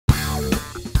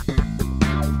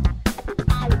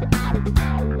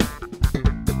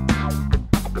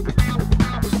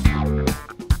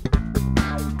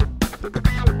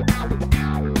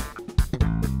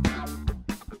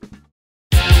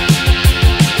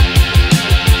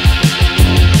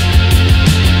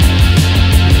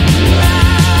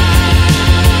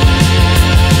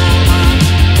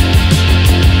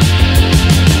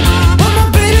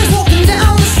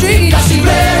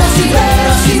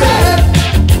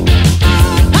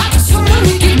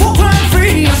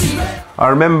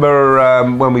remember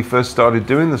when we first started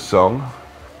doing the song,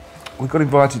 we got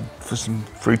invited for some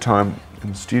free time in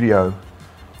the studio,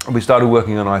 and we started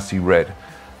working on Icy Red.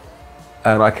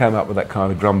 And I came up with that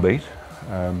kind of drum beat,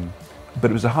 but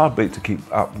it was a hard beat to keep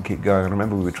up and keep going. I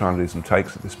remember we were trying to do some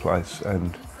takes at this place,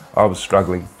 and I was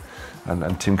struggling,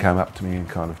 and Tim came up to me and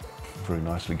kind of very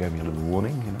nicely gave me a little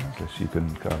warning, you know, unless you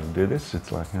can kind of do this.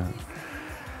 It's like,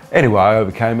 Anyway, I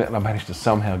overcame it and I managed to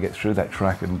somehow get through that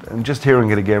track, and just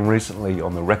hearing it again recently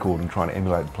on the record and trying to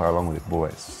emulate and play along with it, boy,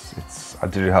 I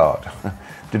did it hard.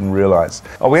 Didn't realise.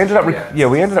 Oh, we ended up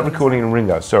recording in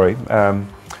Ringo, sorry.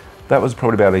 That was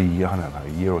probably about a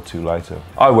year or two later.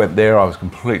 I went there, I was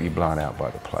completely blown out by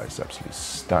the place, absolutely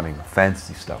stunning,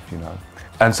 fancy stuff, you know.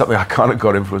 And something I kind of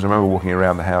got in for was, I remember walking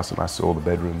around the house and I saw the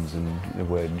bedrooms and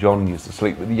where John used to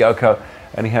sleep with Yoko,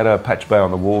 and he had a patch bay on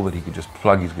the wall that he could just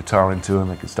plug his guitar into and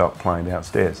they could start playing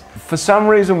downstairs. For some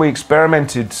reason we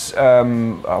experimented,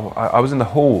 I was in the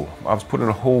hall, I was put in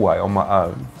a hallway on my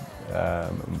own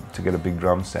to get a big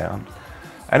drum sound.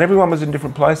 And everyone was in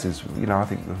different places. You know, I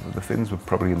think the Finns were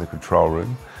probably in the control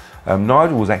room.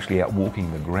 Nigel was actually out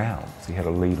walking the grounds. He had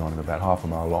a lead on him about half a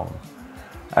mile long.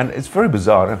 And it's very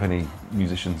bizarre. I don't know if any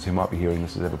musicians who might be hearing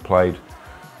this has ever played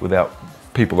without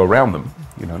people around them.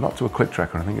 You know, not to a click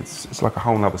track or anything. It's like a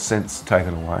whole other sense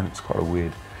taken away, and it's quite a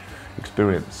weird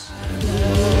experience.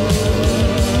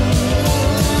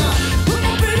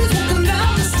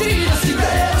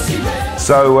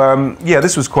 So yeah,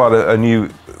 this was quite a new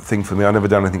thing for me. I'd never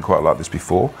done anything quite like this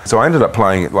before. So I ended up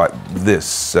playing it like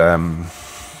this.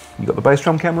 You got the bass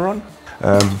drum camera on?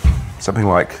 Something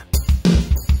like.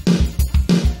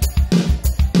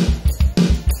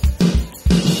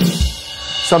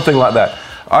 Something like that.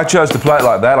 I chose to play it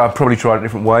like that. I probably tried it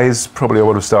different ways. Probably I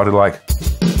would have started like.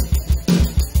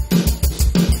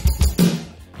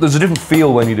 There's a different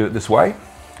feel when you do it this way,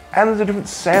 and there's a different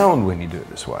sound when you do it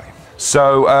this way.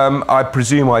 So I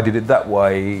presume I did it that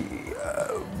way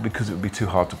because it would be too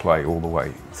hard to play all the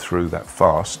way through that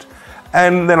fast.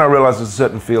 And then I realised there's a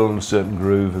certain feel and a certain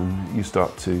groove, and you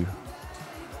start to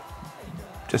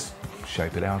just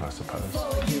shape it out, I suppose.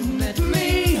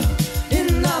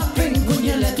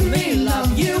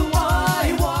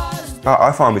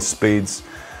 I find with speeds,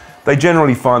 they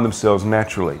generally find themselves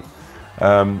naturally.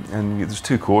 And there's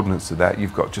two coordinates to that.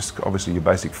 You've got just obviously your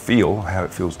basic feel, how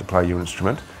it feels to play your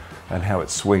instrument, and how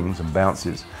it swings and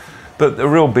bounces. But the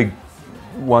real big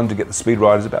one to get the speed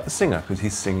right is about the singer, because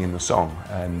he's singing the song,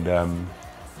 and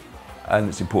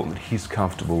it's important that he's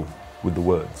comfortable with the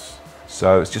words.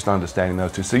 So it's just understanding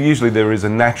those two. So usually there is a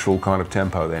natural kind of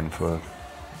tempo then for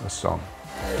a song.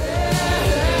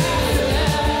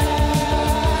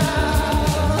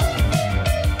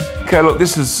 Okay, look,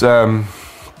 this is a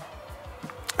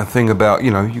thing about,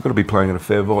 you know, you've got to be playing at a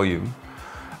fair volume,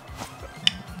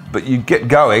 but you get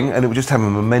going and it would just have a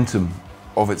momentum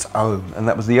of its own, and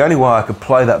that was the only way I could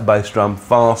play that bass drum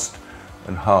fast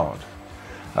and hard.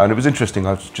 And it was interesting,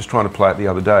 I was just trying to play it the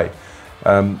other day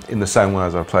in the same way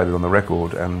as I played it on the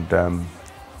record, and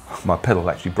my pedal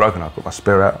actually broke and I put my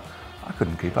spare out. I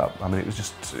couldn't keep up. I mean, it was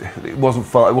just, it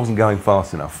wasn't going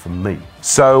fast enough for me.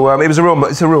 So it's a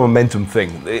real momentum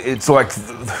thing. It's like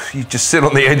you just sit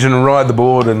on the edge and ride the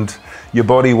board, and your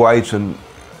body weight and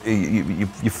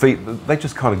your feet, they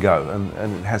just kind of go, and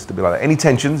it has to be like that. Any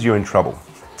tensions, you're in trouble.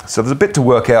 So there's a bit to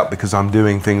work out, because I'm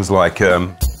doing things like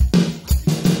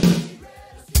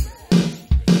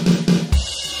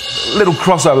little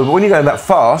crossover, but when you're going that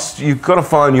fast, you've got to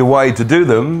find your way to do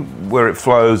them where it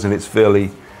flows and it's fairly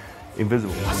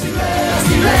invisible.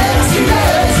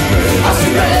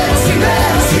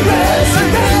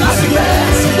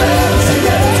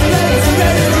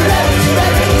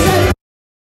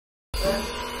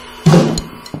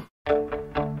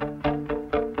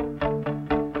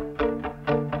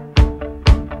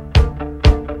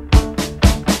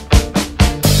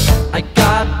 I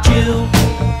got you.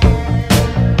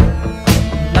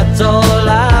 That's all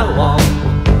I want.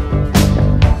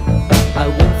 I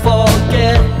won't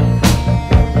forget.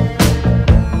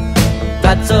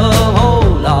 That's a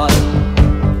whole lot.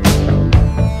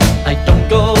 I don't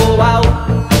go out,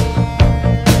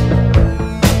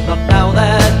 not now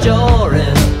that you're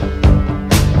in.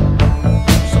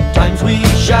 Sometimes we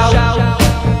shout,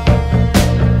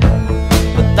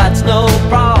 but that's no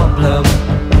problem.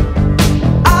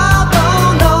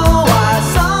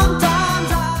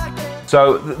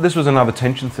 So this was another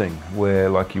tension thing where,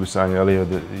 like you were saying earlier,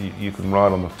 that you can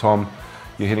ride on the tom,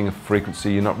 you're hitting a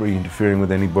frequency, you're not really interfering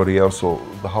with anybody else or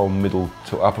the whole middle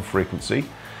to upper frequency.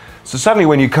 So suddenly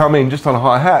when you come in just on a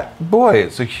hi-hat, boy,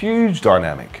 it's a huge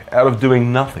dynamic out of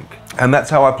doing nothing. And that's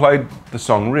how I played the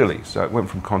song, really. So it went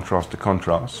from contrast to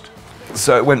contrast.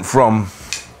 So it went from,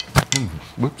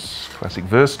 whoops, classic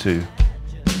verse 2.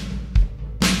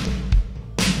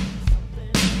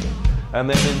 And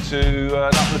then into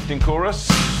an uplifting chorus.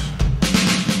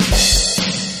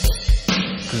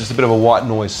 Because it's a bit of a white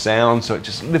noise sound, so it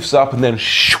just lifts up and then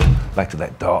back to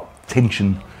that dark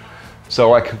tension.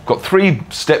 So I got 3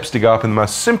 steps to go up in the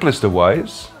most simplest of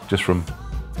ways, just from,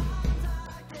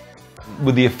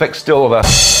 with the effect still of a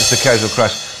just occasional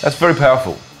crash. That's very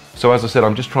powerful. So as I said,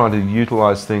 I'm just trying to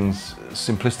utilize things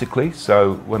simplistically,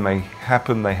 so when they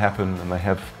happen, and they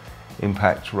have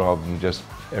impact rather than just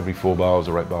every 4 bars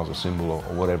or 8 bars of cymbal or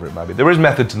whatever it may be. There is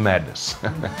method to the madness.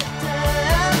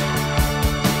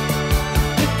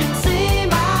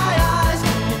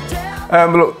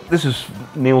 Look, this is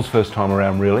Neil's first time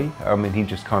around, really. I mean, he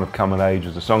just kind of come of age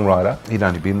as a songwriter. He'd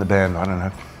only been in the band, I don't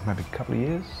know, maybe a couple of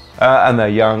years. And they're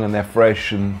young and they're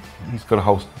fresh, and he's got a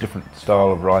whole different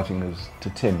style of writing as to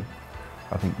Tim.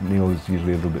 I think Neil is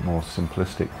usually a little bit more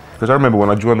simplistic. Because I remember when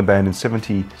I joined the band in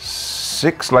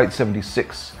 '76, late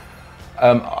 '76,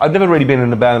 I'd never really been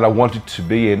in a band that I wanted to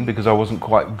be in because I wasn't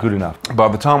quite good enough. By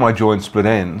the time I joined Split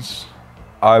Enz,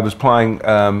 I was playing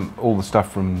all the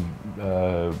stuff from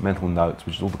Mental Notes,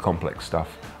 which is all the complex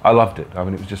stuff. I loved it. I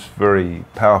mean, it was just very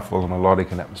powerful and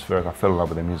melodic and atmospheric. I fell in love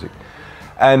with their music.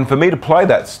 And for me to play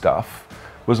that stuff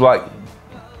was like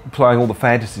playing all the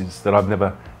fantasies that I've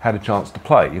never had a chance to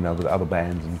play, you know, with other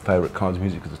bands and favourite kinds of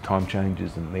music because the time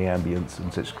changes and the ambience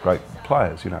and such great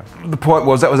players, you know. The point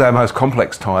was that was our most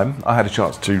complex time. I had a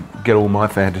chance to get all my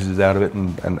fantasies out of it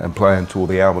and play and tour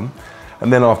the album.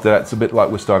 And then after that, it's a bit like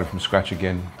we're starting from scratch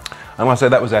again. And I say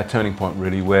that was our turning point,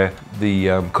 really, where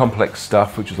the complex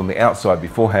stuff, which was on the outside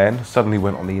beforehand, suddenly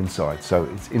went on the inside. So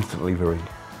it's instantly very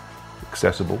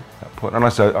accessible at that point. And I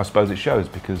suppose it shows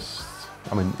because,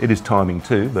 I mean, it is timing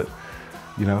too, but,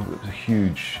 you know, it was a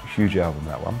huge, huge album,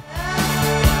 that one.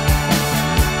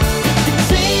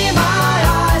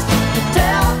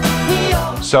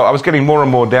 So I was getting more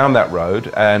and more down that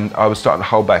road, and I was starting to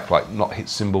hold back, like not hit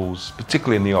cymbals,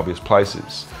 particularly in the obvious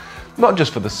places. Not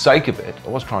just for the sake of it, I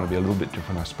was trying to be a little bit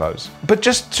different, I suppose. But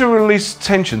just to release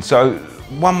tension, so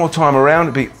one more time around,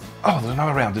 it'd be, oh, there's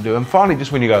another round to do. And finally,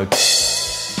 just when you go,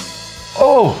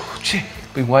 oh, gee,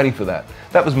 been waiting for that.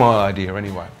 That was my idea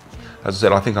anyway. As I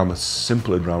said, I think I'm a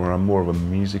simpler drummer. I'm more of a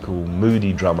musical,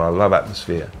 moody drummer. I love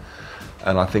atmosphere,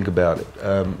 and I think about it.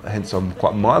 Hence, I'm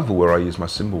quite mindful where I use my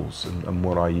cymbals and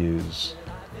what I use,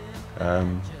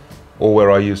 or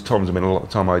where I use toms. I mean, a lot of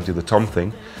the time I do the tom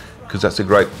thing, because that's a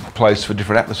great place for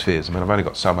different atmospheres. I mean, I've only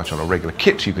got so much on a regular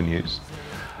kit you can use.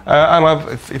 And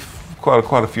I've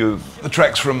quite a few of the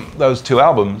tracks from those 2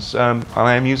 albums,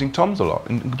 I am using toms a lot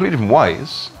in completely different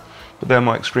ways, but they're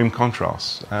my extreme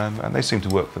contrasts, and they seem to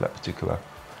work for that particular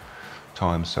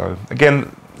time. So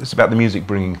again, it's about the music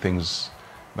bringing things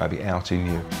maybe out in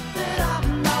you.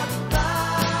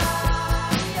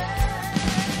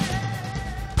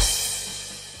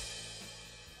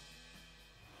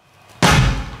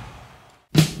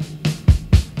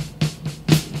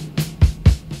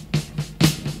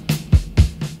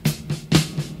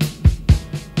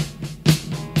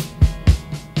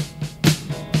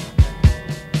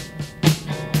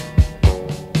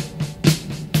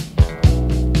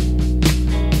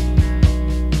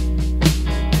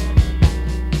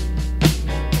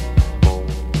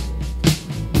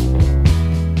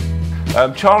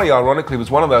 Charlie, ironically, was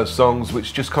one of those songs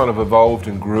which just kind of evolved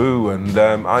and grew, and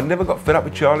I never got fed up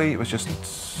with Charlie. It was just,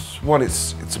 one,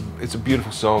 it's a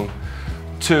beautiful song.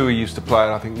 2, he used to play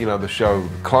it, I think, you know, the show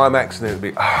climax, and then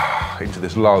it'd be into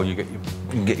this lull. You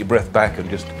can get your breath back and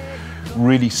just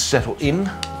really settle in.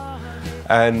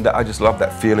 And I just love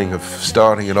that feeling of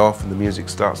starting it off and the music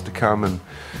starts to come, and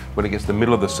when it gets to the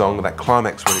middle of the song, that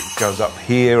climax when it goes up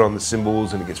here on the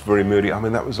cymbals and it gets very moody. I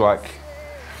mean, that was like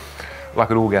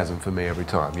an orgasm for me every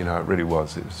time, you know, it really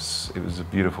was. It was a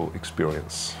beautiful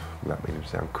experience, without meaning to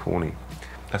sound corny.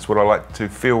 That's what I like to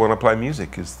feel when I play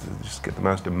music, is to just get the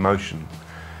most emotion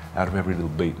out of every little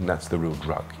beat, and that's the real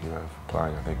drug, you know, for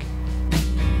playing, I think.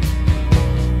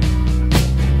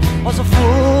 Was a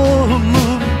full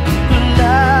moon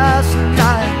last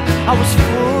night. I was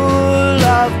full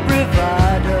of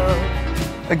bravado.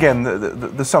 Again,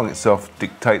 the song itself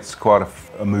dictates quite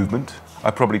a movement. I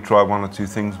probably tried 1 or 2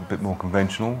 things a bit more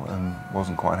conventional and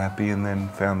wasn't quite happy, and then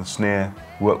found the snare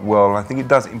worked well. I think it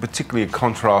does, in particularly a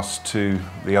contrast to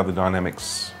the other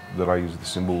dynamics that I use with the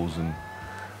cymbals and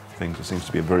things. There seems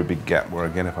to be a very big gap where,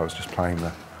 again, if I was just playing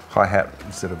the hi-hat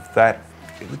instead of that,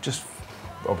 it would just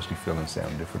obviously feel and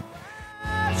sound different.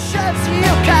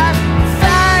 You can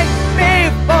thank me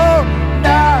for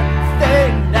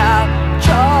nothing now,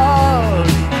 Charlie.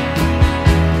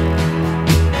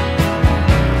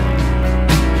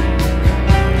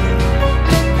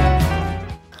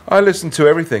 I listen to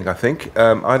everything, I think.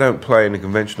 I don't play in a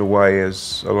conventional way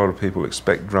as a lot of people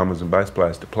expect drummers and bass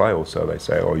players to play. Also, they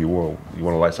say, oh, you want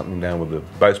to lay something down with the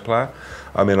bass player?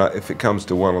 I mean, if it comes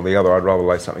to one or the other, I'd rather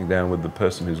lay something down with the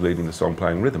person who's leading the song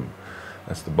playing rhythm.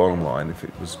 That's the bottom line, if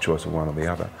it was a choice of one or the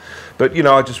other. But, you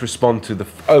know, I just respond to the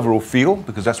overall feel,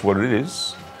 because that's what it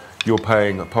is. You're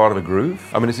playing a part of a groove.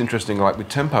 I mean, it's interesting, like with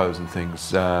tempos and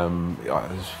things.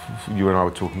 You and I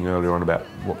were talking earlier on about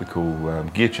what we call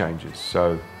gear changes.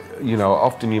 So, you know,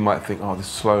 often you might think, oh, this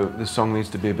song needs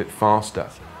to be a bit faster.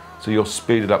 So you'll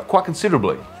speed it up quite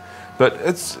considerably. But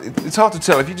it's hard to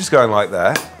tell if you're just going like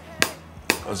that,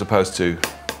 as opposed to,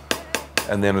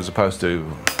 and then as opposed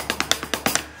to,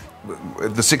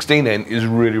 the 16 end is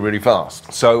really, really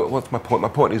fast. So what's my point? My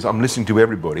point is I'm listening to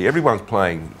everybody. Everyone's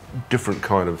playing different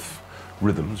kind of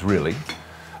rhythms, really.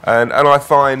 And I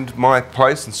find my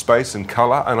place and space and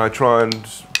colour, and I try and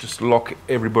just lock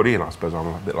everybody in. I suppose I'm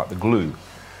a bit like the glue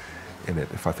in it,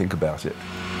 if I think about it.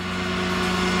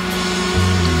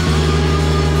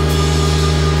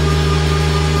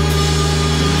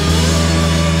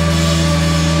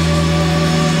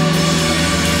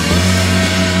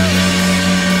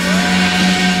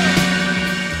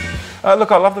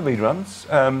 Look, I love the V-drums.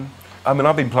 I mean,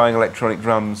 I've been playing electronic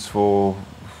drums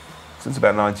since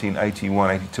about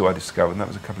 1981, 82 I discovered, and that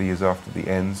was a couple of years after the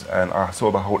Enz, and I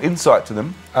saw the whole insight to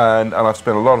them, and I've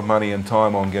spent a lot of money and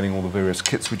time on getting all the various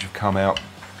kits which have come out.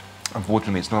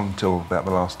 Unfortunately, it's not until about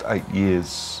the last 8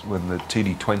 years when the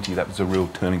TD-20, that was a real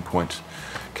turning point,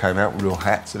 came out with real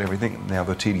hats and everything. Now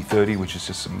the TD-30, which is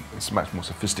just it's a much more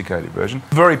sophisticated version.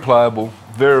 Very playable,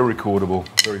 very recordable,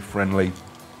 very friendly.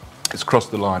 It's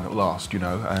crossed the line at last, you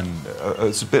know, and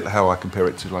it's a bit how I compare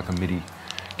it to like a MIDI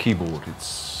keyboard.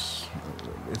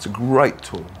 It's a great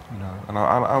tool, you know, and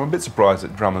I'm a bit surprised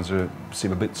that drummers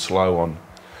seem a bit slow on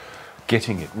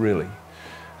getting it, really.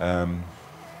 But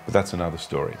that's another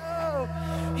story.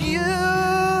 You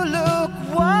look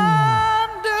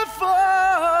wonderful,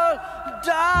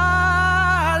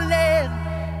 darling,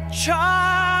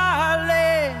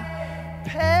 Charlie,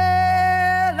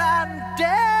 pale and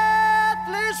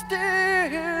deathly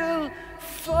still,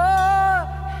 for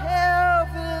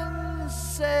heaven's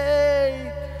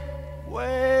sake,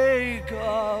 wake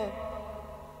up,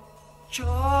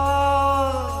 Charlie.